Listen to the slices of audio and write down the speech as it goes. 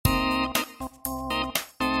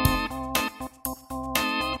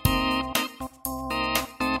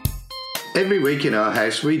Every week in our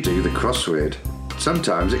house we do the crossword.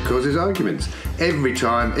 Sometimes it causes arguments. Every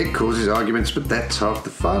time it causes arguments, but that's half the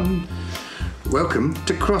fun. Welcome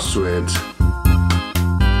to Crosswords.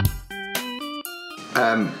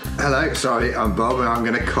 Hello, sorry, I'm Bob and I'm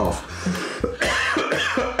going to cough.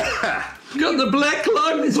 Got the black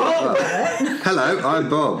lung, Bob. Hello, I'm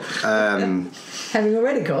Bob. Having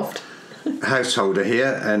already coughed. Householder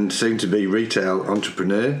here and soon to be retail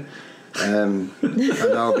entrepreneur. And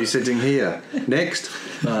I'll be sitting here. Next.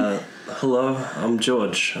 Hello, I'm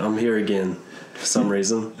George. I'm here again for some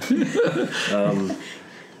reason.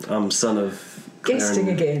 I'm son of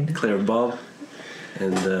Claire and Bob.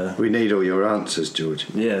 And we need all your answers, George.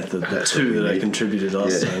 Yeah, the two that I contributed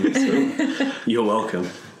last time. So you're welcome.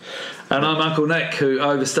 And I'm Uncle Nick, who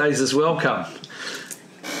overstays his welcome.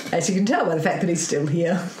 As you can tell by the fact that he's still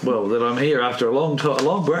here. Well, that I'm here after a long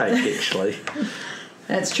break, actually.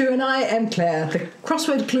 That's true, and I am Claire, the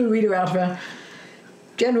crossword clue reader out of a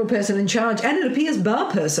general person in charge, and it appears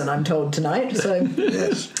bar person, I'm told, tonight. So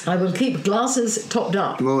yes. I will keep glasses topped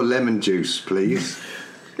up. More lemon juice, please.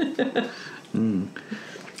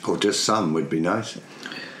 Or just some would be nice.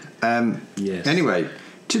 Yes. Anyway,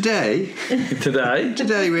 today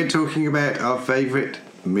we're talking about our favourite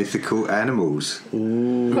mythical animals.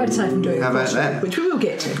 Quite aside from doing How a about crossword, that? which we will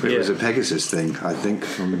get to. It was a Pegasus thing, I think,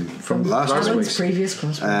 from last Alan's week's. previous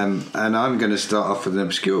crossword. And I'm going to start off with an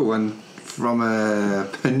obscure one from a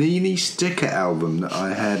Panini sticker album that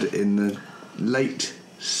I had in the late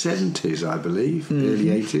 70s, I believe, early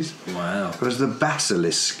 80s. Wow. It was the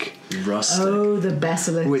Basilisk. Rustic. Oh, the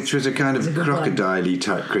basilisk. Which was a kind of It's a good one. crocodile-y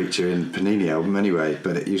type creature in Panini album anyway,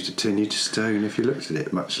 but it used to turn you to stone if you looked at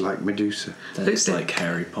it, much like Medusa. That's like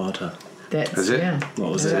Harry Potter. That's, Is it? Yeah.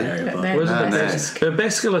 What was it? Harry Potter? Was it No, no. basilisk. A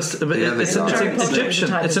basilisk. It's an Harry Potter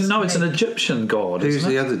Egyptian. was the It's an Egyptian god. Who's isn't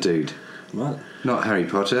the it? other dude? What? Not Harry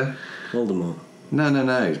Potter. Voldemort.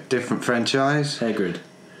 No. Different franchise. Hagrid.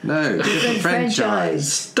 No, different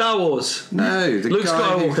franchise. Star Wars. No, the Luke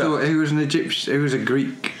guy who Skywalker. thought he was an Egyptian, who was a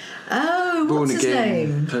Greek. Oh, Born what's his again.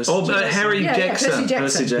 name? Percy Oh, Jackson. Harry Yeah, Jackson. Percy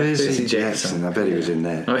Jackson. Percy Jackson. Jackson. I bet he was in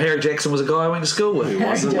there. Oh, Harry Jackson was a guy I went to school with.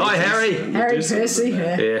 wasn't. Hi, Harry. Harry Medusa was Percy. in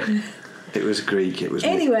there. Yeah. Yeah. It was Greek. It was.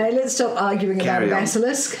 Anyway, let's stop arguing about Carry a on.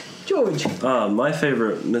 basilisk. George. My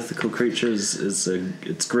favourite mythical creature is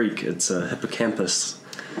it's Greek. It's a hippocampus,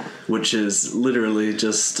 which is literally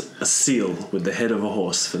just a seal with the head of a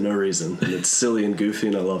horse for no reason, and it's silly and goofy,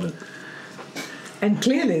 and I love it. And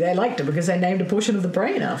clearly they liked it because they named a portion of the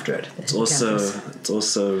brain after it. It's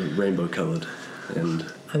also rainbow coloured, and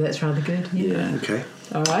Oh, that's rather good. Yeah. Okay.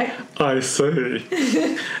 All right. I see.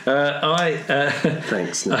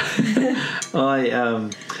 thanks. Nick.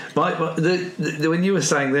 When you were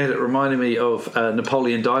saying that, it reminded me of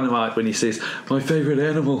Napoleon Dynamite when he says, "My favourite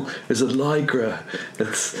animal is a lygra.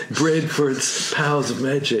 It's bred for its powers of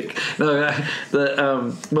magic." No,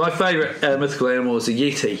 my favourite mythical animal is a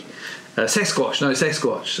yeti.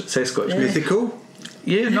 Sasquatch. Yeah. Mythical.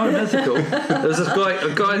 Yeah, no, mythical. There was a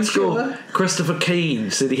guy in school, Sure. Christopher Keane,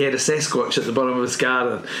 said he had a Sasquatch at the bottom of his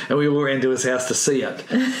garden, and we all ran to his house to see it,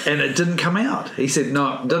 and it didn't come out. He said,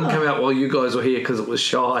 no, it didn't come out while you guys were here because it was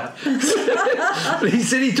shy. He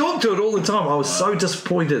said he talked to it all the time. I was so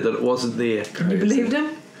disappointed that it wasn't there. You believed him?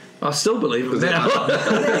 I still believe it now. Well,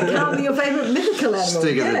 then it can't be your favourite mythical animal.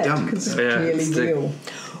 Stick of the can it? dump. 'Cause it's Yeah, clearly stick. real.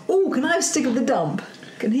 Oh, can I have stick of the dump?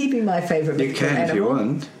 Can he be my favourite You mythical can animal? if you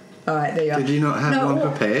want. All right, there you are. Did you not have one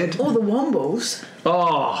prepared? Or the Wombles.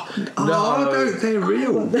 Oh, Oh, no. they're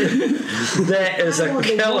real. That is I a want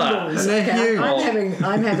the killer. Wombles. And they're Okay, huge.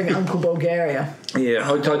 I'm having Uncle Bulgaria. Yeah,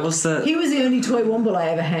 What was that? He was the only toy Womble I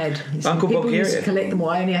ever had. Uncle People used Bulgaria. to collect them all.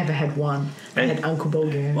 I only ever had one. I had Uncle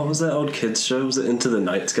Bulgaria. What was that old kids show? Was it Into the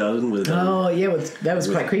Night's Garden with Oh, yeah, that was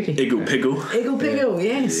quite creepy. Iggle Piggle? Iggle Piggle,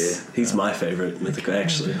 yes. He's my favourite mythical.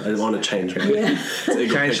 Actually, I want to change mine. Yeah. It's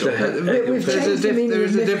Iggle Change the Piggle. head. We've changed the meaning There of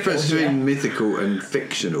is a mythical difference here. between mythical and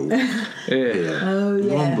fictional. Yeah. Yeah. Oh,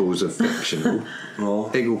 yeah. Wombles are fictional.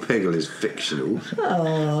 Well, Iggle Piggle is fictional.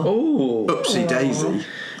 Oh. Oopsie daisy.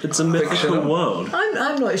 it's a mythical world.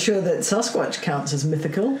 I'm not sure that Sasquatch counts as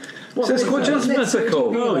mythical. What Sasquatch is myths are we mythical.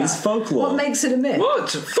 talking No, about? he's folklore. What makes it a myth? What?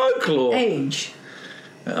 Folklore? Age.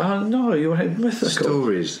 No, you had mythical.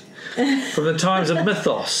 Stories. From the times of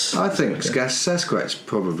mythos. I think Sasquatch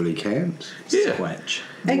probably counts. Yeah. Squatch.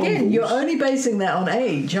 Again, Wombles. you're only basing that on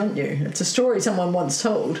age, aren't you? It's a story someone once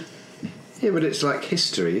told. Yeah, but it's like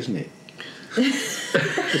history, isn't it?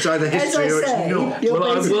 It's either As history I or say, it's not. you're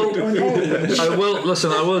Well, I basing will- it on age.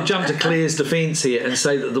 I will jump to Claire's defence here and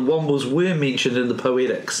say that the Wombles were mentioned in the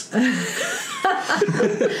Poetics. I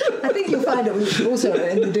think you'll find it was also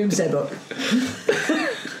in the Doomsday book.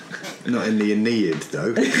 Not in the Aeneid,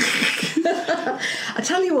 though. I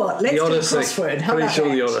tell you what, let's The do a Odyssey. crossword. How Pretty about sure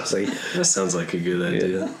that? the Odyssey. That sounds like a good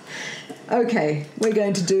idea. Okay, we're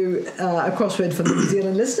going to do a crossword for the New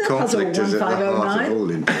Zealand listener. Conflict is at the heart of 1509.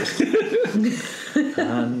 all interest.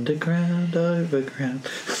 Underground, overground.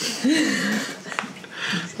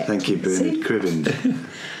 Thank you, Bernard Cribbins.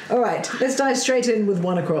 All right, let's dive straight in with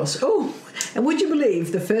one across. Oh, and would you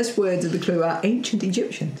believe the first words of the clue are ancient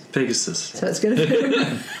Egyptians? Pegasus. So it's going to be...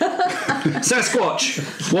 Sasquatch.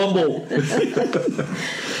 Womble.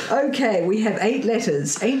 Okay, we have 8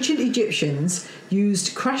 letters. Ancient Egyptians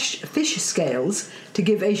used crushed fish scales to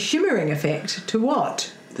give a shimmering effect to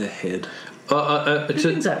what? The head. So,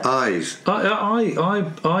 Eyes.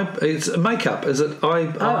 It's makeup. Is it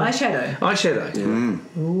eyeshadow.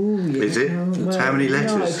 Eyeshadow. Ooh, yeah. Is it? Well, How many No,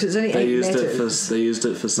 letters? because it's only They 8 used letters. they used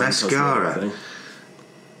it for some Mascara. cosmetic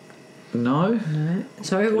thing. No.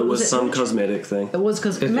 Sorry, what It was was it? some cosmetic thing. It was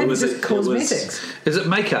because It maybe was- just it was- cosmetics. Is it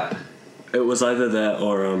makeup? It was either that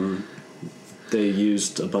or they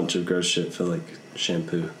used a bunch of gross shit for like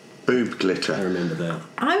shampoo. Boob I glitter. remember that.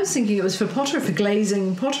 I was thinking it was for pottery, for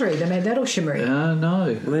glazing pottery. They made that all shimmery.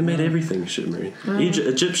 No. Well, they made everything shimmery.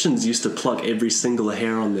 Egyptians used to pluck every single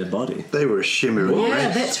hair on their body, They were a shimmering Yeah,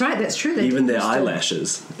 race. that's right. That's true. They even their used to-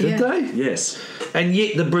 eyelashes. Did Yeah. they? Yes. And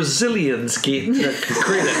yet the Brazilians get the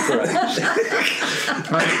credit for it.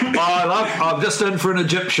 I'm just in for an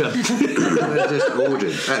Egyptian. They're just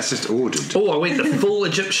ordered. That's just ordered. Oh, I went the full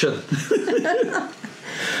Egyptian.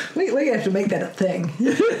 We're going to have to make that a thing.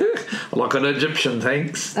 Like an Egyptian,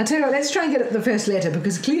 thanks. I tell you what, let's try and get at the first letter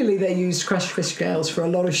because clearly they used crushed fish scales for a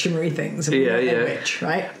lot of shimmery things. And we Yeah, know they're yeah. rich,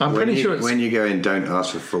 right? I'm When pretty you, sure it's... when you go in, don't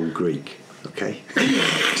ask for full Greek. Okay?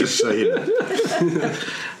 Just so you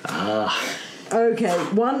know. Okay,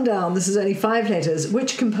 one down. This is only 5 letters.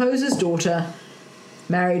 Which composer's daughter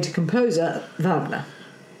married composer Wagner?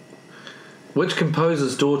 Which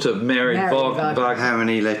composer's daughter married Married Wagner? How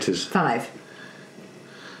many letters? 5.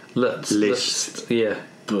 Liszt. Yeah.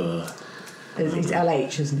 Buh. He's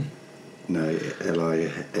LH, isn't he? No,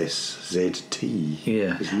 Liszt.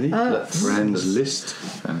 Yeah. Isn't he? Oh. Franz Liszt.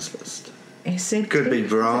 Franz Liszt. SZT? Could be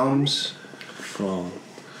Brahms. From.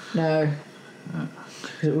 No.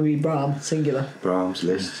 It would be Brahm, singular. Brahms,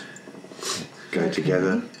 Liszt. Go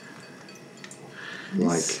together.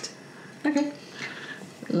 Like Okay.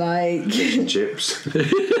 Like. fish and chips.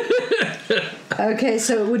 Okay,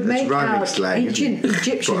 so it would make rhyming out slang, ancient isn't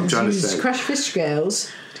it? That's what I'm Egyptians trying to used say. crushed fish scales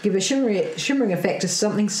to give a shimmering effect to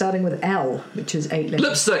something starting with L, which is 8 letters.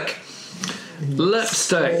 Lipstick.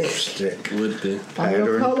 Lipstick. Stick. Would be. On your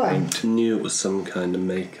Powder and collar. paint. Knew it was some kind of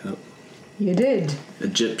makeup. You did.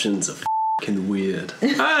 Egyptians are fucking weird.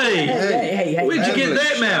 Hey! Hey. Where'd you get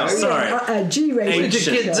that mouse? Sorry. G-rated. Where'd you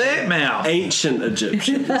Ancient. get that mouth? Ancient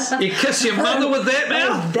Egyptians. You kiss your mother with that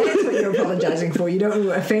mouth? That's what you're apologising for. You don't want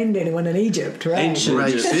to offend anyone in Egypt, right? Ancient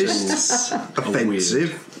Racist. Egyptians. are weird.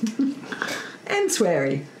 Offensive. And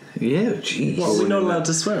sweary. Yeah, jeez. Well, we're not allowed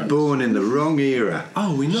to swear. Born in the wrong era.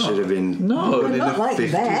 Oh, we Should not. have been No. born in Not the like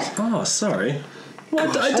 50s. that. Oh, sorry.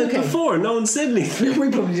 What I did Okay. before? No one said anything. We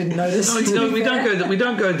probably didn't notice. No, we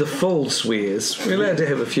don't go the full swears. We're allowed to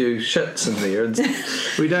have a few shits in there. And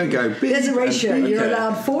We don't go big. There's a ratio. and big. You're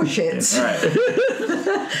allowed 4 shits, All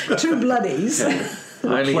right. 2 bloodies.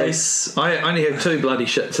 I Replace. only have 2 bloody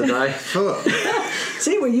shits a day.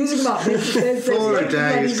 See, we're using them up. There's 4 a loads of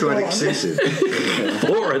day is bloodies quite gone. excessive.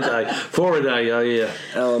 4 a day. 4 a day. Oh yeah.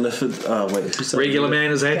 Alan, if it. Oh, wait. who's that? Regular man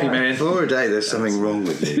is happy Yeah. man. 4 a day, there's something wrong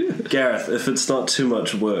with you. Gareth, if it's not too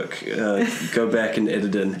much work, go back and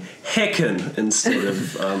edit in heckin' instead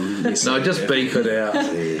of. No, just beep it out.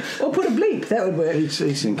 Or put a bleep. That would work. He's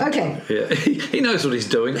in control. Okay. Yeah, he knows what he's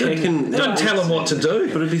doing. Heckin'. Don't tell him what to But do.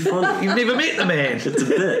 it'd be funny. You've never met the man. It's a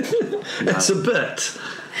bit. It's a bit.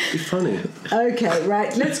 It'd be funny. Okay,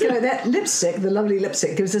 right. Let's go. That lipstick, the lovely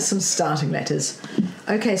lipstick, gives us some starting letters.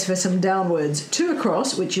 Okay, so for some downwards, 2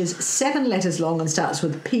 across, which is 7 letters long and starts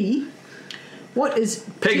with P. What is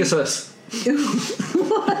Pegasus.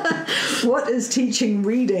 what is teaching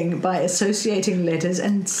reading by associating letters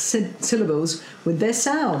and syllables with their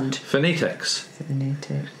sound? Phonetics.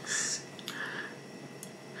 Phonetics.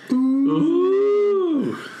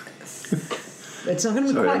 Ooh. It's not going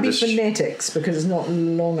to Sorry, quite I'm be just- phonetics because it's not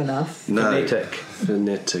long enough. No. Phonetic.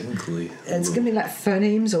 Phonetically. It's going to be like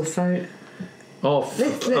phonemes or phone. Oh,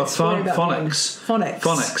 Let's worry about phonics. Phonics.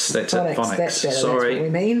 Phonics. That's it. Phonics. That's better. Sorry. That's what we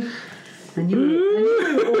mean. And you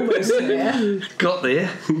were almost there. Got there.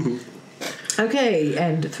 Okay,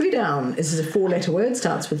 and 3 down. This is a 4-letter word,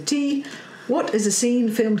 starts with T. What is a scene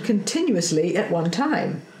filmed continuously at one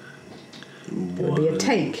time? It would be a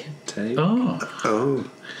take. Tay. Oh. Oh.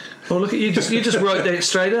 Well, look at you! You just wrote that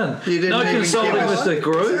straight in. You didn't no even consulting give with us- the It's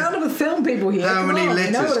group. round of the film people here. How Come many on,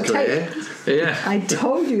 you know letters, what to Claire? take. Yeah. I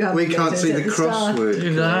told you how We many can't letters see at the start.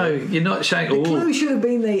 crossword. No, you're not showing. The clue Oh, should have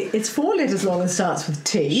been it's 4 letters long and starts with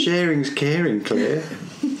T. Sharing's caring, Claire.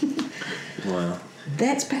 Wow.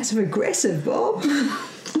 That's passive aggressive, Bob.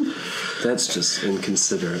 That's just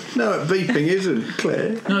inconsiderate. No, beeping isn't,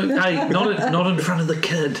 Claire. no, hey, not in front of the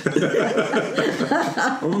kid.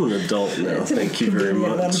 I'm an adult now. That's a Thank you very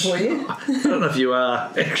convenient one much. for you. I don't know if you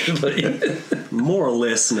are actually. More or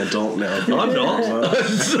less an adult now. I'm not. I'm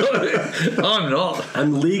sorry. I'm not.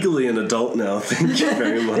 I'm legally an adult now. Thank you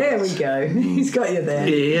very much. There we go. He's got you there.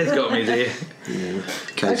 Yeah, he has got me there.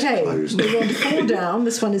 Case Okay, closed. move on to 4 down.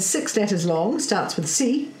 This one is 6 letters long, starts with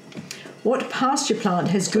C. What pasture plant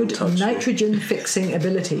has good Untouchable. nitrogen fixing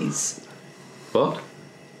abilities? What?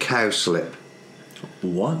 Cowslip.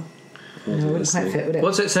 What? No, it wouldn't quite fit, would it?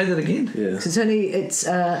 What's that? Say that again. Yeah. 'Cause it's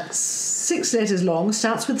 6 letters long,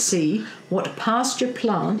 starts with C. What pasture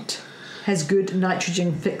plant has good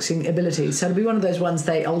nitrogen fixing abilities? So it'll be one of those ones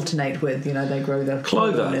they alternate with. You know, they grow the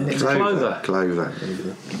Clover. corn and then Clover.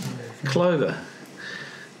 Clover.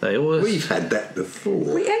 They always. We've had that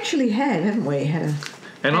before. We actually have, haven't we?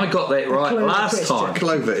 And I got that right clover last question. time.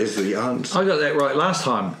 Clover is the answer. I got that right last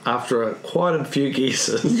time after quite a few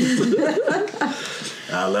guesses.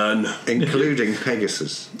 Alan. Including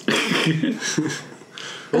Pegasus.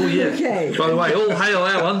 Oh yeah. Okay. By the way, all hail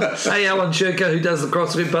Alan. Hey, Alan Shirka, who does the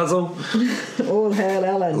CrossFit puzzle. All hail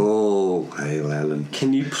Alan. Oh, hail Alan.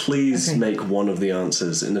 Can you please Okay. make one of the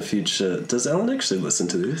answers in the future? Does Alan actually listen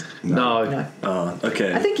to these? No. No.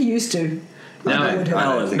 Okay. I think he used to. Now, I don't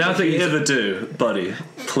Alan, think now I if think you he's- ever do, buddy,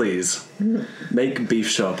 please make Beef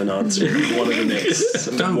Shop an answer. One of the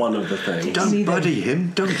next. One of the things. Don't Neither. buddy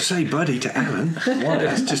him. Don't say buddy to Alan.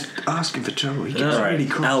 That's just asking for trouble. He gets All right, really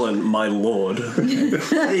cross. Alan, my lord, There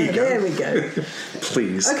you go. There we go.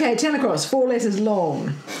 please. Okay, 10 across, 4 letters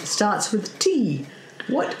long. Starts with T.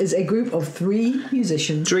 What is a group of 3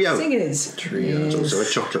 musicians? Trio. Singers. Trio. It's Yes. also a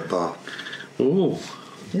chocolate bar. Ooh.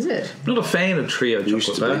 Is it? Not a fan of trio Used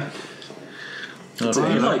chocolate to be. bar. Oh, So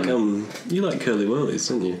dear. you like curly whirlies,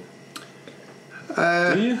 don't you?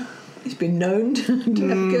 Do you? He's been known to have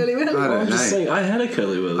curly whirly. I don't I'm just know. saying, I had a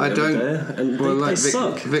curly whirly I the other don't. day, and Well, they like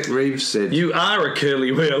suck. Vic Reeves said, You are a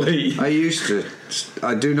curly whirly. I used to.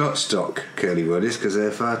 I do not stock curly whirlies because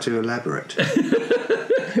they're far too elaborate.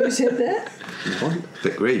 Who said that?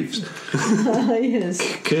 Vic Reeves. Oh, yes.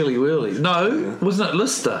 Curly whirlies. No, wasn't it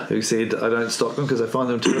Lister who said I don't stock them because I find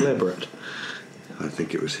them too elaborate? I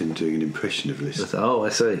think it was him doing an impression of Lister. Oh, I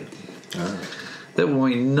see. That will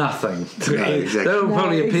mean nothing. To No, me. exactly. That will No,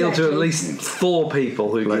 probably appeal to at exactly. least 4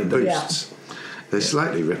 people who Like get them. boosts. They're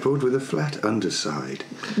slightly rippled with a flat underside.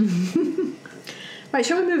 Right,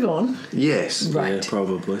 shall we move on? Yes. Right. Yeah,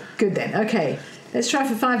 probably. Good then. Okay. Let's try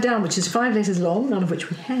for 5 down, which is 5 letters long, none of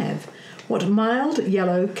which we have. What mild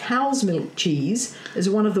yellow cow's milk cheese is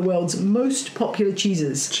one of the world's most popular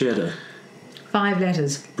cheeses? Cheddar. 5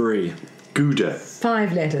 letters. Brie. Gouda.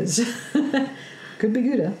 5 letters. Could be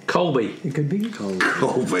Gouda. Colby. It could be.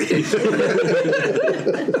 Colby.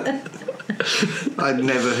 I'd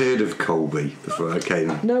never heard of Colby before I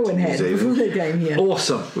came. No one to New had before Zealand. they came here.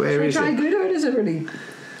 Awesome. Where Shall we is try it? Gouda, or is it really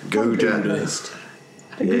Gouda. most?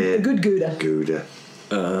 A Yeah. good Gouda. Gouda.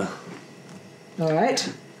 All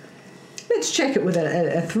right. Let's check it with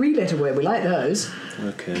a 3-letter word. We like those.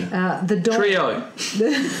 Okay. The Don. Trio.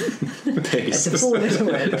 It's a 4-letter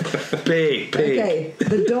word. Big. Okay.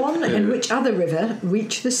 The Don and which other river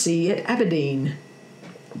reach the sea at Aberdeen?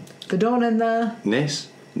 The Don and the... Ness?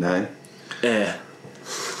 No. Air.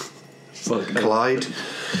 Fuck. Clyde?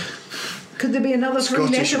 Could there be another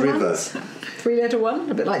Scottish 3-letter River. ones? 3-letter one,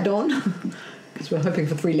 a bit like Don. Because we're hoping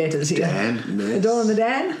for 3 letters here. Dan? The Don and the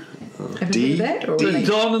Dan. Have you D. heard of that? Or D. really?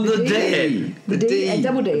 Don and the D. Dan. The D and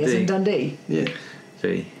double D, as in D. Dundee. Yeah.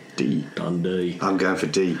 See. D. Dundee. I'm going for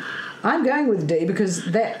D. I'm going with D because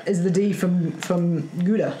that is the D from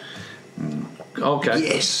Gouda. Okay.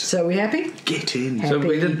 Yes. So we happy? Get in. So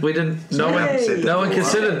we didn't. No one. Yay. No one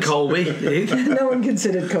considered Colby. No one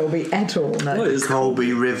considered Colby at all. No. What is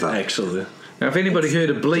Colby River. actually? Now, if anybody heard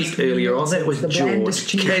a bleep earlier on, that was The blandest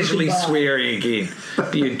George cheese casually you can buy. swearing again.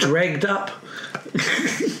 You dragged up.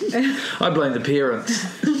 I blame the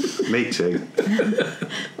parents. Me too.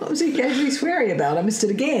 What was he casually swearing about? I missed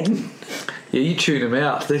it again. Yeah, you tune them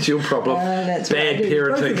out. That's your problem. That's Bad right, I do.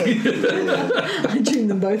 Both of parenting. them. I tuned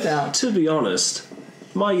them both out. To be honest,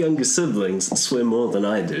 my younger siblings swear more than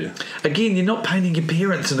I do. Again, you're not painting your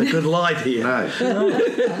parents in a good light here. No.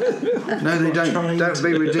 No, they don't. Don't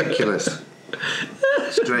be ridiculous.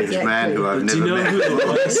 Strange man who I've Do you never know met. who the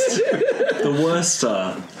worst? The worst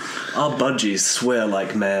are our budgies swear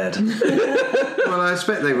like mad. Well, I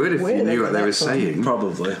expect they would if Where you they knew what got they that were from? saying.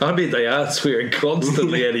 Probably. I mean, they are swearing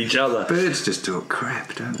constantly at each other. Birds just talk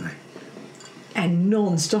crap, don't they? And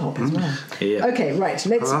non-stop as well. Yeah. Okay, right.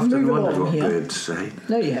 Let's I often move wondered along what here. birds say.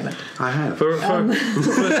 No, you haven't. I have. For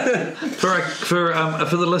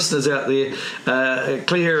the listeners out there,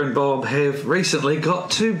 Claire and Bob have recently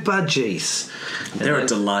got 2 budgies. They're a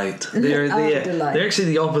delight. They're delight. they're actually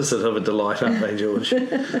the opposite of a delight, aren't they, George?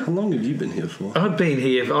 How long have you been here for? I've been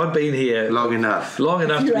here Long enough. long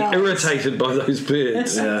enough to Few be hours. irritated by those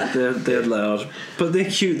birds. Yeah, they're loud, but they're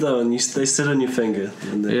cute though, and they sit on your finger.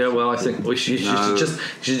 And Yeah, well, I think we should No.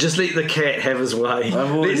 just let the cat have his way.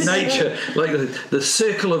 I've always- Let nature, like the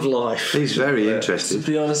circle of life. He's very To interested.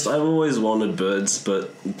 be honest, I've always wanted birds,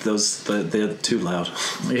 but they're too loud.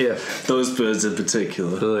 Yeah, Those birds in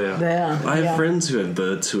particular. yeah. There. I have yeah. friends who have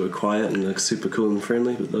birds who are quiet and are super cool and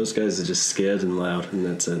friendly, but those guys are just scared and loud, and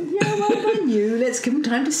that's it. Yeah, well done you. Let's give them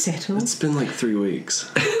time to settle. It's been like 3 weeks.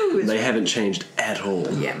 They haven't changed at all.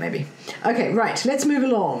 Yeah, maybe. Okay, right. Let's move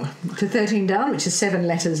along to 13 down, which is 7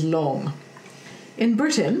 letters long. In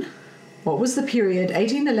Britain, what was the period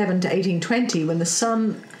 1811 to 1820 when the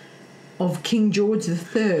son of King George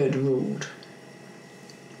III ruled?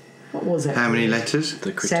 What was that? How many period? letters?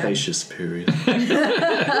 The Cretaceous period.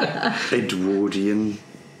 Edwardian.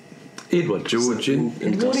 Edward. Georgian.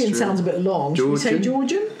 Edwardian sounds a bit long. Should we say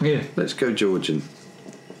Georgian? Yeah, Let's go Georgian.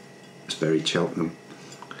 It's very Cheltenham.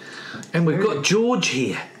 and we've got George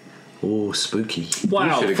here. Oh, spooky.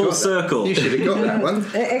 Wow, should've full got that. circle. You should have got that one.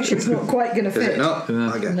 Actually, it's not quite going to Is fit. it not?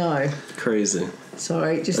 Okay. No. Crazy.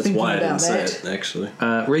 Sorry, just That's thinking why I about didn't that. say it, actually.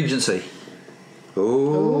 Regency.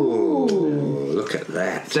 Oh, look at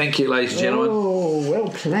that. Thank you, ladies and gentlemen. Oh, well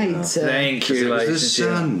played, sir. Thank It you, was ladies the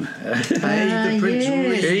and gentlemen. sun. Hey, the Prince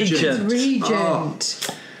yes, Regent.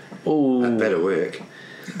 Regent. Oh, That better work.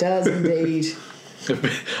 Does indeed.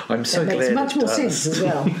 I'm so That glad makes much it more does. sense as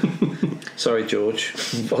well. Sorry, George.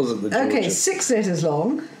 Wasn't the Georgian. Okay, 6 letters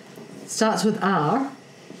long. Starts with R,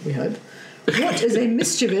 we hope. What is a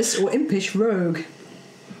mischievous or impish rogue?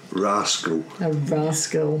 Rascal. A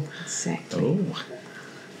rascal. Exactly. Oh.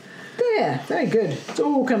 There, very good. It's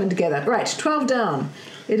all coming together. Right, 12 down.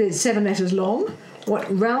 It is 7 letters long. What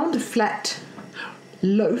round, flat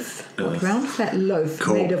loaf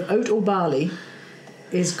Cool. made of oat or barley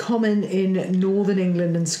is common in northern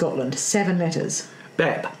England and Scotland? 7 letters.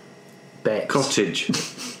 Bap. Baps. Cottage.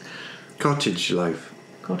 Cottage loaf.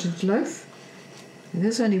 Cottage loaf?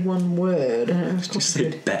 There's only one word. I don't know if Just say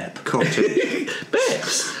cottage. Bab. Cottage.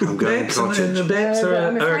 Baps. I'm going Baps cottage. And the baps But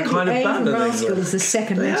I'm are afraid kind the of A bun from in rascal England. is the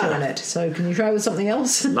second They letter are. in it. So can you try with something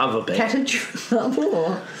else? Love a bap. Cattage, for example,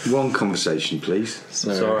 or One conversation, please.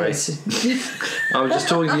 Sorry. I was just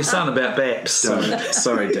talking to your son about baps.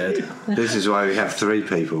 Sorry, Dad. This is why we have 3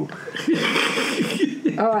 people.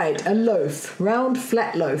 All right, a loaf, round,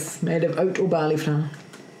 flat loaf made of oat or barley flour.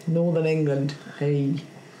 Northern England. Hey.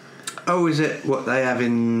 Oh, is it what they have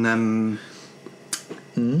in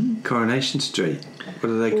Coronation Street? What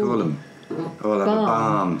do they call them? Oh, they'll have a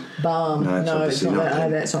barn. Balm. No, it's No, it's obviously not not that then.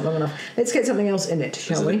 either. It's not long enough. Let's get something else in it, Is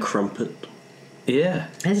shall it we? a crumpet? Yeah.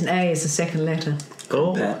 There's an A, it's the second letter.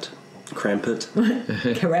 Oh. Pat? Crampet?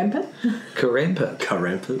 Karampet? Karampet.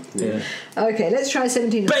 Carampet? Yeah. Okay, let's try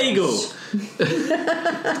 17. Bagel!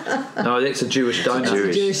 No, that's a Jewish donut. That's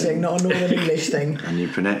a Jewish thing, not a Northern English thing. And you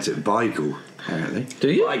pronounce it Beigel, apparently.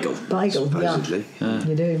 Do you? Bagel. Bagel, Supposedly. yeah.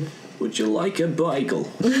 You do. Would you like a bagel?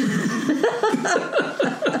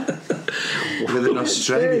 With an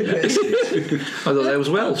Australian Very good. accent. I thought that was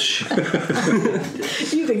Welsh.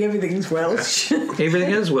 You think everything's Welsh. Everything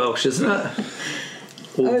is Welsh, isn't it?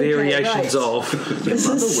 Or Okay, variations right. of. Your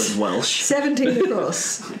mother was Welsh. 17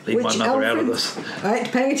 across. Leave my mother out of Alfred- this.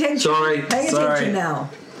 Right, paying attention. Sorry. Paying Sorry. attention now.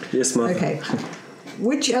 Yes, Mother. Okay.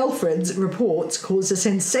 Which Alfred's reports caused a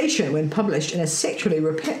sensation when published in a sexually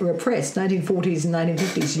repressed 1940s and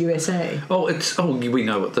 1950s USA? We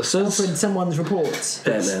know what this is. Alfred someone's reports.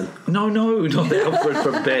 Batman. No, not Alfred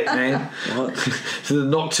from Batman. What? The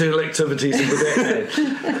nocturnal activities of the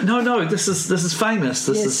Batman. No, this is famous.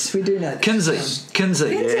 This Yes, is we do know that. Kinsey. Kinsey,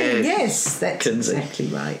 Yes. yes, that's Kinsey. exactly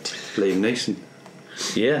right. Liam Neeson.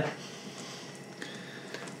 Yeah.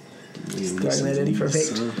 Throwing that in for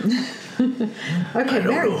effect. Okay, I don't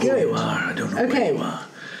very know good. who you are. I don't know Okay. where you are.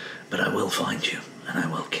 But I will find you and I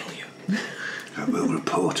will kill you. I will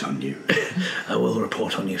report on you. I will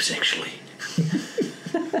report on you sexually.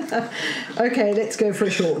 Okay, let's go for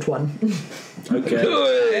a short one. Okay.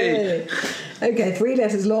 Hey! Okay, 3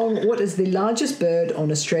 letters long. What is the largest bird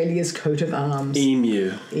on Australia's coat of arms?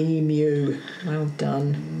 Emu. Emu. Well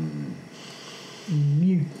done.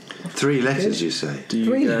 Emu. 3 letters, you say? Do you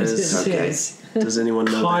 3 guys? letters, okay. yes. Does anyone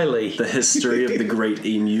know Kylie. the history of the Great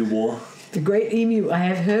Emu War? The Great Emu. I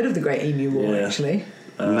have heard of the Great Emu War, Yeah. actually.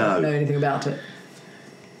 I don't know No. anything about it.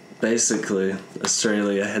 Basically,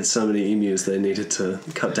 Australia had so many emus they needed to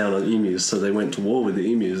cut down on emus, so they went to war with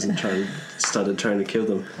the emus and started trying to kill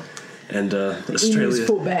them. And Australia,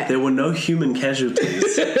 fought back. there were no human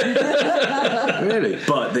casualties, Really?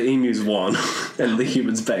 but the emus won, and the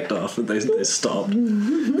humans backed off, and they stopped.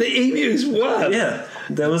 The emus won. Yeah,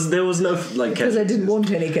 there was no like Because they didn't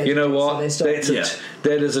want any casualties. You know what? So they stopped. Yeah.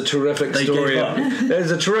 That is a terrific They story. gave up.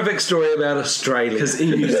 There's a terrific story about Australia. because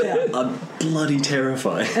emus are bloody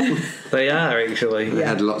terrifying. They are actually. They Yeah,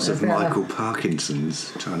 had lots of fair enough. Michael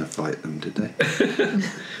Parkinsons trying to fight them, did they?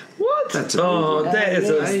 What? That's an oh, old one. that is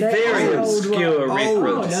yes, a that very is an old obscure one.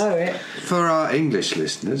 reference. Oh, no. For our English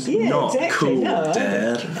listeners. Yeah, Not exactly. cool, No,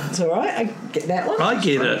 Dad. That's all right. I get that one. I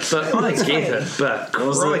get it, but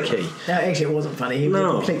Was it? crikey. No, actually, it wasn't funny. He was No.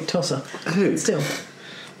 a complete tosser. Who? Still.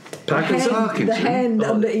 Parkinson? The Parkinson? hand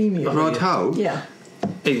on the emu. Rod Hull Yeah.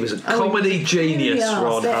 He was a comedy genius, Yes,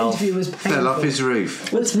 Rod that Hull. interview was painful. fell off his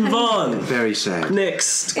roof. Let's move on. Very sad.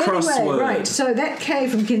 Next Anyway, crossword. right, so that K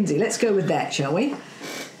from Kinsey, let's go with that, shall we?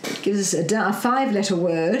 It gives us a 5-letter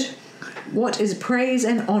word. What is praise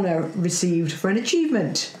and honour received for an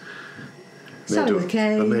achievement? Starting with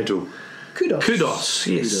K. A medal. Kudos. Kudos,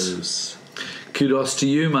 yes. Kudos. Kudos to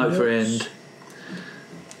you, my friend.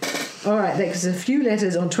 All right, that gives us a few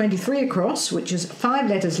letters on 23 across, which is 5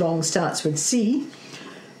 letters long, starts with C.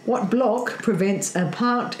 What block prevents a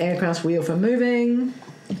parked aircraft wheel from moving?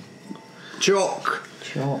 Chalk.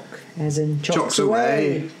 Chalk, as in chalks Chalks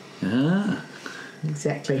away. away. Ah.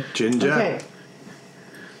 Exactly. Ginger. Okay.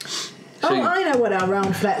 So Oh, you- I know what our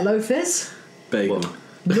round flat loaf is. Bagel.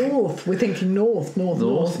 North. We're thinking north,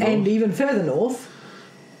 North. and even further north.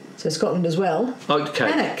 So Scotland as well. Okay.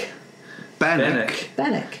 Bannock. Bannock.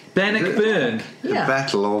 Bannock. Bannockburn. The Yeah.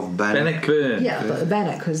 Battle of Bannock. Bannockburn. Yeah, but the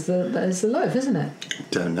bannock is the loaf, isn't it?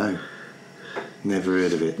 Don't know. Never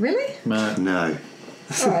heard of it. Really? No. No.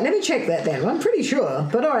 All right, let me check that then. I'm pretty sure.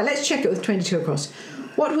 But all right, let's check it with 22 across.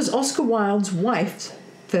 What was Oscar Wilde's wife's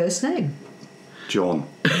first name? John.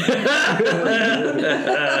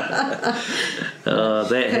 Oh,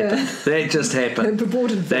 that happened. That just Her happened.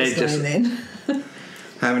 purported first They just- name then.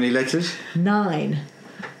 How many letters? 9.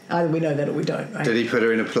 Either we know that or we don't, right? Did he put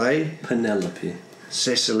her in a play? Penelope.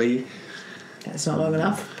 Cecily. That's not long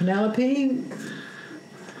enough. Penelope,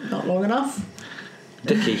 not long enough.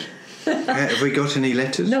 Dickie. Have we got any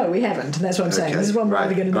letters? No, we haven't, and that's what I'm saying. Okay, This is one we're right,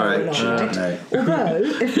 either going to know or right, not, right? no. Although,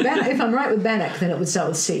 if I'm right with Bannock, then it would start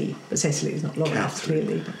with C, but Cecily is not long enough, Catherine.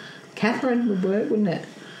 clearly. Catherine would work, wouldn't it?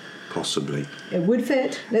 Possibly. It would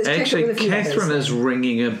fit. Let's check it Actually, with a few Catherine others. is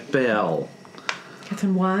ringing a bell.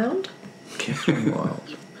 Catherine Wilde? Catherine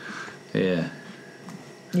Wilde. Yeah.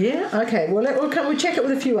 Yeah? Okay, well, we'll check it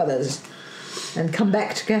with a few others and come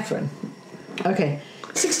back to Catherine. Okay.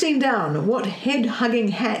 16 down. What head-hugging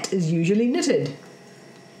hat is usually knitted?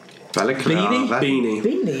 Balaclava. Beanie.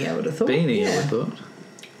 Beanie, I would have thought. Beanie, I Yeah. thought.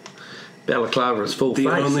 Balaclava is full The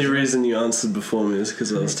face. only reason you answered before me is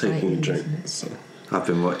because I was taking a drink. So. I've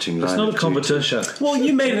been watching It's Line not of a Duty. competition. Well,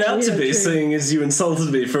 you made it out to Yeah, be, true. seeing as you insulted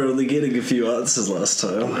me for only getting a few answers last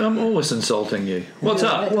time. I'm always insulting you. What's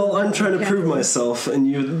Yeah, up? that- Well, I'm trying to prove Catherine. myself, and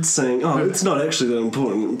you're saying, "Oh, it's not actually that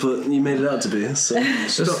important," but you made it out to be. So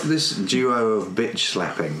Stop this duo of bitch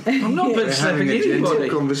slapping. I'm not We're bitch having slapping a gentle anybody.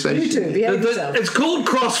 You conversation. too, behave yourself. It's called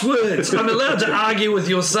crosswords. I'm allowed to argue with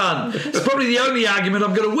your son. It's probably the only argument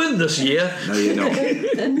I'm going to win this year. No, you're not.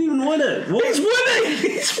 didn't even win it. What? He's winning.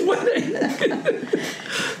 He's winning.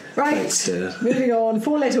 Right, Thanks, Dad. moving on.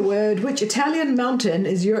 4-letter word. Which Italian mountain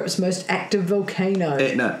is Europe's most active volcano?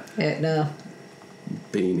 Etna. Etna.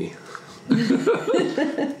 Beanie.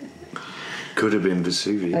 Could have been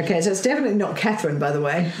Vesuvius. Okay, so it's definitely not Catherine, by the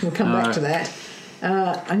way. We'll come back to that.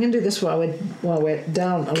 I'm going to do this while we're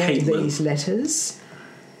down along Caitlin. these letters.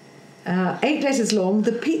 8 letters long.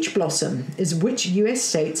 The peach blossom is which US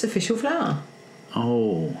state's official flower?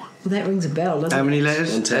 Oh, Well, that rings a bell, doesn't How it? many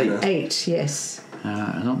letters? Montana. 8, yes.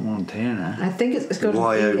 not Montana. I think it's got an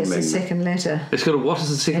E as the Wyoming. second letter. It's got a what as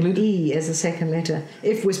the second An letter? E as the second letter.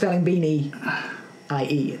 If we're spelling beanie,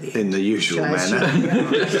 I-E at the end. In the usual Which I manner.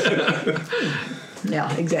 assume-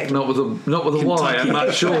 Yeah, exactly. Not with a Y. I'm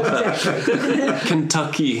much shorter. Exactly.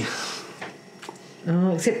 Kentucky.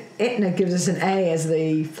 Oh, except Etna gives us an A as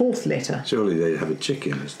the 4th letter. Surely they'd have a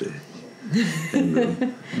chicken as the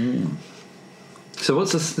emblem. So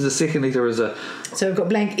what's the second letter? Is a So we've got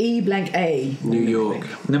blank E, blank A. New York.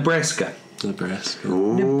 Nebraska. Nebraska.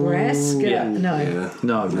 Nebraska. Yeah. No. Yeah.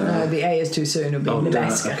 No. No, the A is too soon. It'll be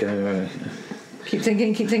Nebraska. Okay, right. Keep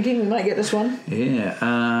thinking, keep thinking. We might get this one.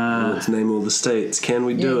 Yeah. Let's name all the states. Can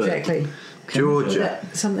we do Yeah, exactly. Is Georgia.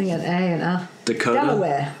 that something an A and A? Dakota.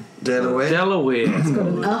 Delaware. Delaware. Delaware. It's got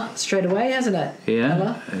an A straight away, hasn't it? Yeah.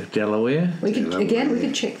 Dela. Delaware. We could Delaware. again. We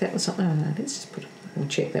could check that was something. Oh, no, let's just put. We'll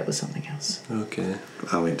check that was something else. Okay.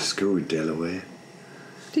 I went to school with Delaware.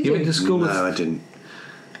 Did You you? went to school No, with. I didn't.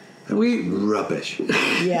 That We- was rubbish.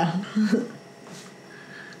 Yeah.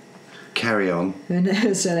 Carry on. And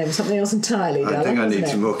her surname was something else entirely. I Della, think I wasn't need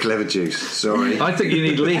it? some more clever juice. Sorry. I think you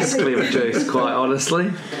need less clever juice, quite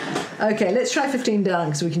honestly. Okay, let's try 15 down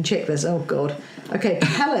because we can check this. Oh, God. Okay,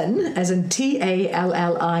 Tallinn, as in Tallinn,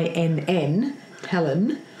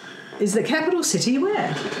 Tallinn, is the capital city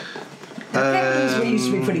where? Capitals we used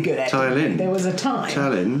to be pretty good at. Tallinn. There was a time.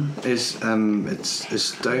 Tallinn is it's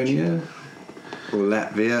Estonia or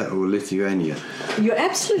Latvia or Lithuania. You're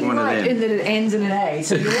absolutely One of right them. in that it ends in an A,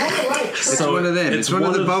 so you're on the right track. It's So one of them. it's It's one of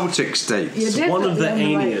one the of- Baltic states. You're It's one of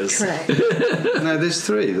definitely the on the right Anias. track. No, there's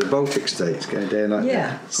three. The Baltic states going down like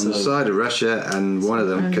Yeah. that. On the side of Russia, and one of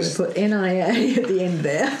them I'm going to because put NIA at the end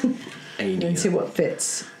there and see Ania. what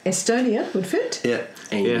fits. Estonia would fit. yeah,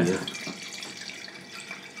 Ania.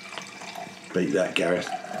 beat that, Gareth.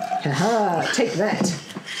 Haha, take that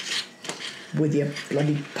with your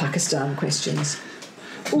bloody Pakistan questions.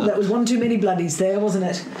 Oh, that was one too many bloodies there, wasn't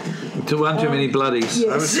it? To one too many bloodies.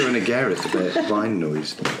 Yeah. I was talking to Gareth about wine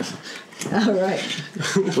noise. All right.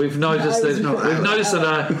 We've noticed No, it's that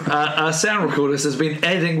not. our sound recorders has been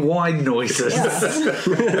adding wine noises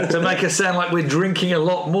to make us sound like we're drinking a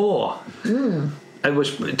lot more. And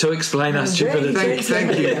which to explain our Very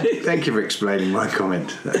stupidity. Thank you for explaining my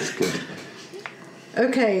comment. That's good.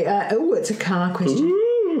 Okay. Oh, it's a car question.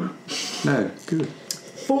 No, good.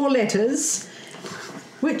 4 letters.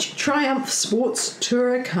 Which Triumph Sports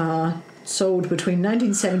Tourer car sold between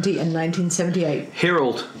 1970 and 1978?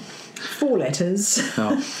 Herald. 4 letters.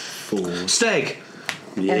 Oh. Four. Stag.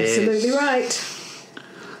 Yes. Absolutely right.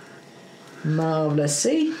 Marvellous.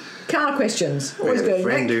 See? Car questions. We Always had a good.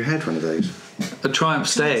 friend who had one of those. A Triumph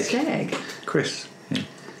Stag. Stag. Chris.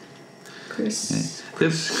 Chris.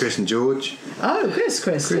 Chris and George. Oh, Chris.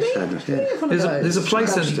 Chris Did he? had it, yeah. Did he have one of There's a those?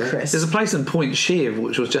 place Lovely in Chris. there's a place in Point Chev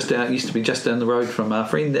which was used to be just down the road from our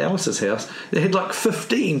friend Alice's house. They had like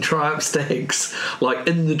 15 Triumph Stags like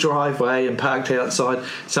in the driveway and parked outside.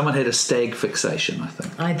 Someone had a stag fixation, I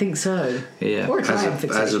think. I think so. Yeah. Or a Triumph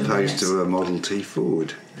fixation. As opposed yes. to a Model T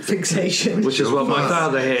Ford. fixation. Which is what my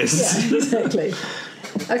father has. Yeah, exactly.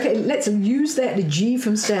 Okay, let's use that G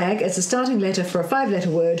from stag as a starting letter for a 5-letter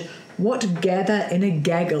word. What gather in a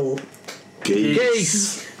gaggle?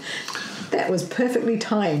 Geese. That was perfectly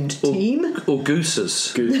timed, team. Or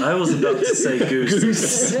gooses. I was about to say goose.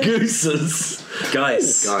 Gooses. Geese.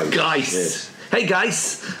 Geese. Yes. Hey,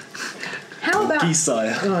 guys. How about?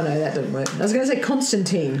 Geesire. Oh no, that didn't work. I was going to say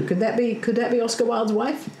Constantine. Could that be Oscar Wilde's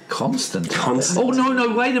wife? Constant. Constant. Oh,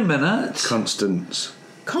 no, wait a minute. Constance.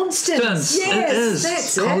 Constance. Constance, Yes, it is.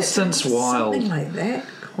 that's Constance it. Wilde. Something like that.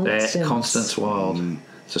 Constance. That Constance Wilde.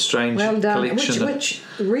 It's a strange Well done. collection. Which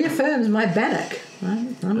reaffirms my Bannock.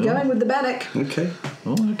 I'm going with the Bannock. Okay.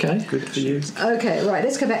 Oh, okay. Good for you. Okay, right,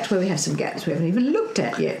 let's go back to where we have some gaps we haven't even looked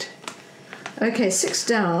at yet. Okay, 6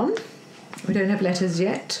 down. We don't have letters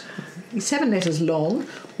yet. 7 letters long.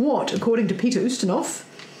 What, according to Peter Ustinov,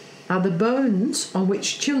 are the bones on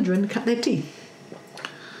which children cut their teeth?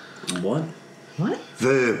 What? What?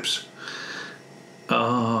 Verbs.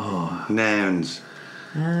 Oh, Nouns.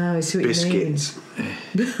 Oh, I see what Biscuits. you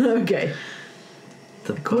mean. Okay.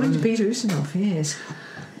 the According to Peter Ustinov, yes.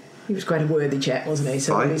 He was quite a worthy chap, wasn't he?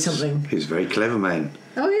 So it'll be Bites. something... He was a very clever man.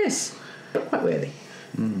 Oh, yes. Quite worthy.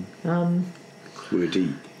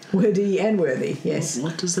 Wordy. Wordy and worthy, yes.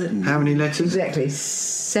 What does that mean? How many letters? Exactly.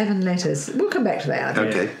 7 letters. We'll come back to that.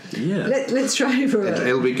 I think. Okay. Yeah. Let's try for a...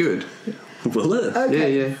 It'll be good. Will it?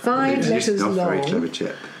 Okay, Yeah, yeah. 5 He's letters not a very long. clever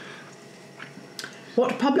chap.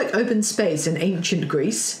 What public open space in ancient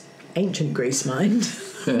Greece, mind,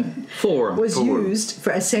 forum. was Forum. used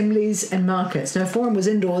for assemblies and markets? Now, forum was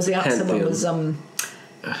indoors. The outside one was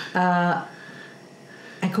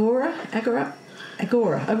agora,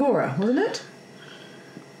 wasn't it?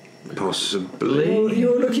 Possibly.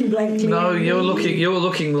 You're looking blankly. No, at me. you're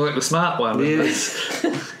looking like the smart one. Yes.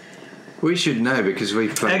 We should know because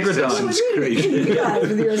we've played Agrodine. Assassin's Oh, really? Creed. You guys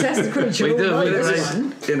with your Assassin's Creed, We you'll do, know we this do.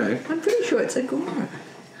 one. You know. I'm pretty sure it's agora.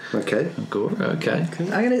 Okay. Okay.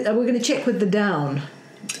 We're going to check with the down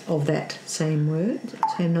of that same word,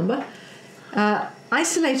 same number.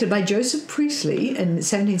 Isolated by Joseph Priestley in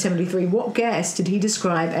 1773, what gas did he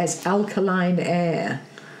describe as alkaline air?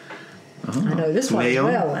 I know this one as Neon?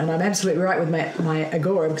 well, and I'm absolutely right with my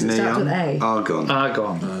agora because it starts with A. Argon.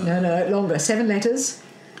 Argon. No, longer. 7 letters.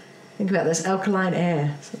 Think about this. Alkaline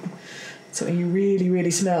air. Something you really,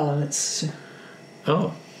 really smell, and it's...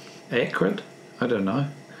 Oh, acrid? I don't know.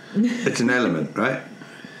 It's an element, right?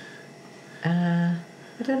 I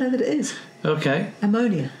don't know that it is. Okay.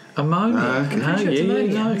 Ammonia. Ammonia. I'm pretty No, sure it's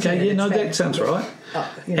ammonia, no, isn't okay, it? yeah, no, It's that fair. sounds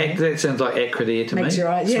right. That sounds like acrid air to Makes me. your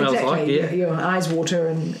eyes... Yeah, Smells exactly. like, yeah. Your eyes water,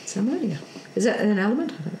 and it's ammonia. Is that an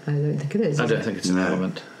element? I don't think it is. I is don't it? think it's an No.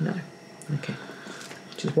 element. No. Okay.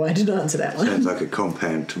 Which is why I didn't answer that one. Sounds like a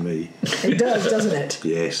compound to me. It does, doesn't it?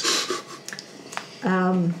 Yes.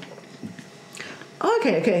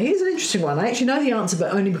 Okay. Here's an interesting one. I actually know the answer,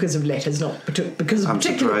 but only because of letters, not because of I'm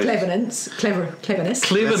particular surprised. cleverness.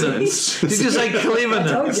 Cleverness. Did you say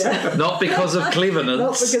cleverness? I told you. Not because of cleverness.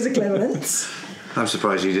 Not because of cleverness. I'm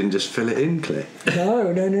surprised you didn't just fill it in, Claire. No.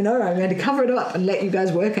 I'm going to cover it up and let you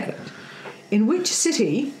guys work at it. In which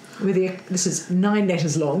city, this is 9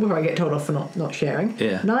 letters long before I get told off for not sharing.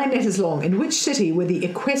 Yeah. 9 letters long. In which city were the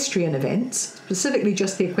equestrian events, specifically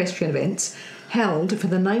just the equestrian events, held for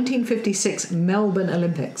the 1956 Melbourne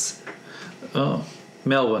Olympics? Oh,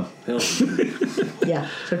 Melbourne. Yeah.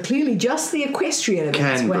 So clearly just the equestrian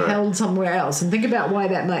events were Canberra. held somewhere else. And think about why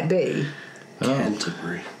that might be.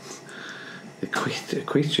 Canterbury.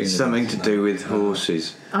 Equestrian. Something to do with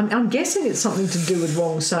horses. I'm guessing it's something to do with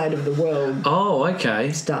wrong side of the world Oh,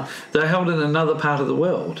 okay. stuff. They're held in another part of the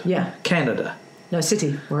world. Yeah. Canada. No,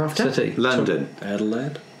 city. We're after. City. London.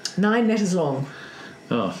 Adelaide? 9 letters long.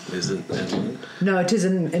 Oh. Is it Adelaide? No, it is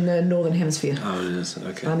in the northern hemisphere. Oh, it is.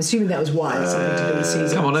 Okay. I'm assuming that was why. It's something to do with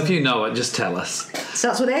seasons. Come on, if you know it, just tell us.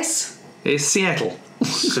 Starts with S. It's Seattle.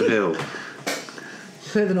 Seville.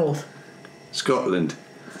 Further north. Scotland.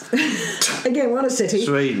 Again, we're on a city.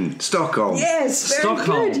 Sweden. Stockholm. Yes, very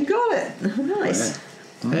Stockholm. good. You got it. Nice.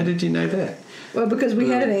 How did you know that? Well, because we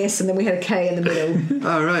had an S and then we had a K in the middle.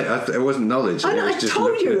 Oh, right. It wasn't knowledge. I know, It was I just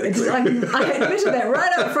told looking you. at the I admitted that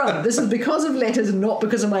right up front. This is because of letters and not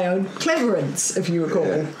because of my own cleverance, if you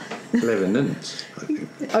recall. Cleverness, I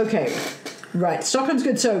think. Okay, right. Stockholm's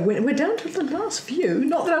good. So we're down to the last few.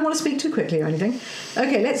 Not that I want to speak too quickly or anything.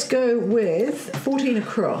 Okay, let's go with 14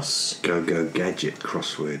 across. Go, gadget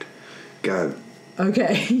crossword. Go.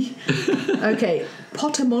 Okay. Okay.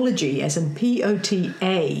 Potamology, as in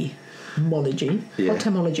P-O-T-A. Mology. Yeah.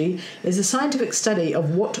 Potamology is a scientific study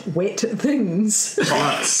of what wet things.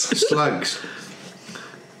 Pots. Slugs.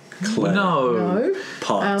 Clay. No. No.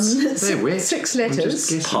 Pots. They're wet. 6 I'm just letters.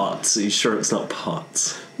 guessing. Pots. Are you sure it's not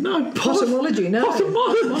pots? No. Potamology, no.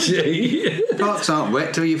 Potamology. Pots aren't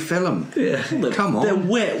wet till you fill them. Yeah. Come on. They're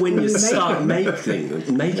wet when you Make start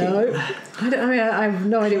them. making. No. I have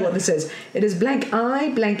no idea what this is. It is blank I,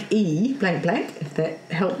 blank E, blank, if that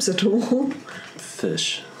helps at all.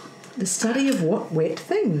 Fish. The study of what wet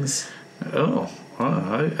things. Oh,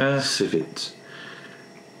 I don't know. Civets.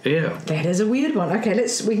 Yeah. That is a weird one. Okay,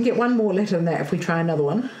 we can get one more letter than that if we try another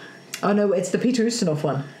one. Oh no, it's the Peter Ustinov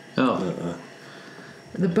one. Oh.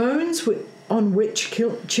 The bones on which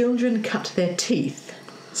children cut their teeth.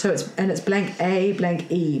 So it's blank A, blank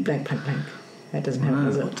E, blank. That doesn't help,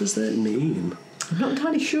 does What it? does that mean? I'm not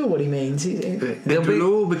entirely sure what he means. It will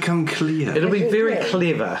all become clear. It'll be very Yeah.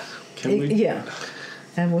 clever. Can we? Yeah.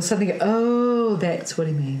 And we'll suddenly go, oh, that's what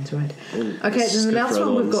he means, right. Okay, let's then the go last for one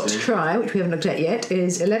other we've got ones to here. try, which we haven't looked at yet,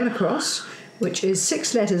 is 11 across, which is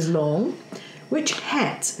 6 letters long. Which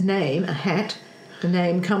hat's name, the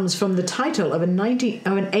name comes from the title of an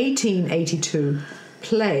 1882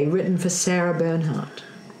 play written for Sarah Bernhardt.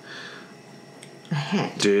 A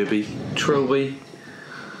hat. Derby. Trilby.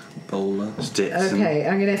 Bowler. Stetson. Okay,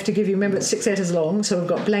 I'm going to have to give you, remember it's 6 letters long, so we've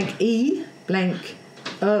got blank E, blank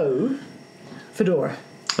O, fedora.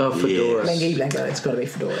 Oh, Fedora. Blank E, blank O, it's got to be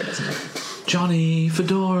fedora, doesn't it? Johnny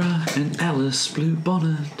Fedora and Alice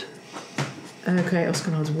Bluebonnet. Okay,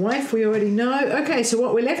 Oscar Wilde's wife, we already know. Okay, so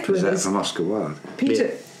what we're left Is with that is from Oscar Wilde? Peter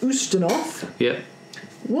Ustinov. Yep.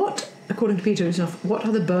 What, according to Peter Ustinov, what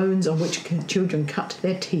are the bones on which children cut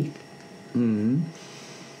their teeth?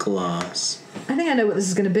 Glass. I think I know what this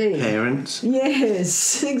is going to be. Parents.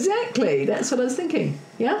 Yes, exactly. That's what I was thinking.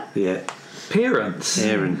 Yeah? Yeah. Parents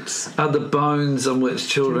Parents. are the bones on which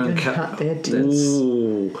children cut their teeth.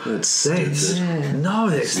 Ooh. That's That's stupid. Yeah. no,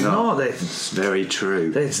 that's not. That's It's very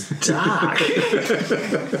true. dark.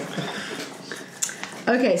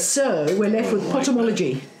 Okay, so we're left with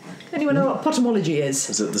potamology. Anyone know what potamology is?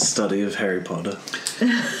 Is it the study of Harry Potter?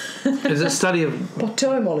 Is it a study of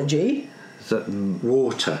Potamology. is it,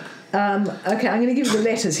 Water. Okay, I'm going to give you the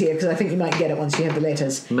letters here because I think you might get it once you have the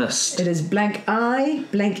letters. Missed. It is blank I,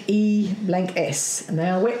 blank E, blank S. And they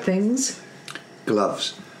are wet things.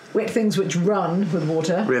 Gloves. Wet things which run with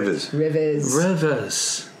water. Rivers. Rivers.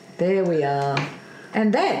 Rivers. There we are.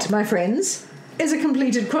 And that, my friends, is a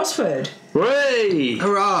completed crossword. Hooray!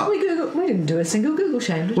 Hurrah! We didn't do a single Google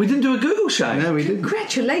shame, did we? We didn't do a Google shame. No, we didn't.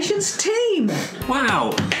 Congratulations, team!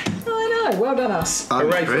 Wow. I know, well done us. I'm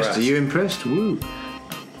Hooray for impressed. us. Are you impressed? Woo.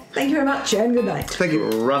 Thank you very much, and good night. Thank you.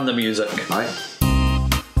 Run the music. Bye.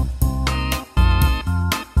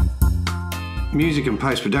 Music and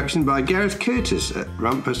post-production by Gareth Curtis at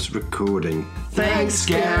Rumpus Recording. Thanks,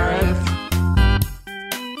 Gareth.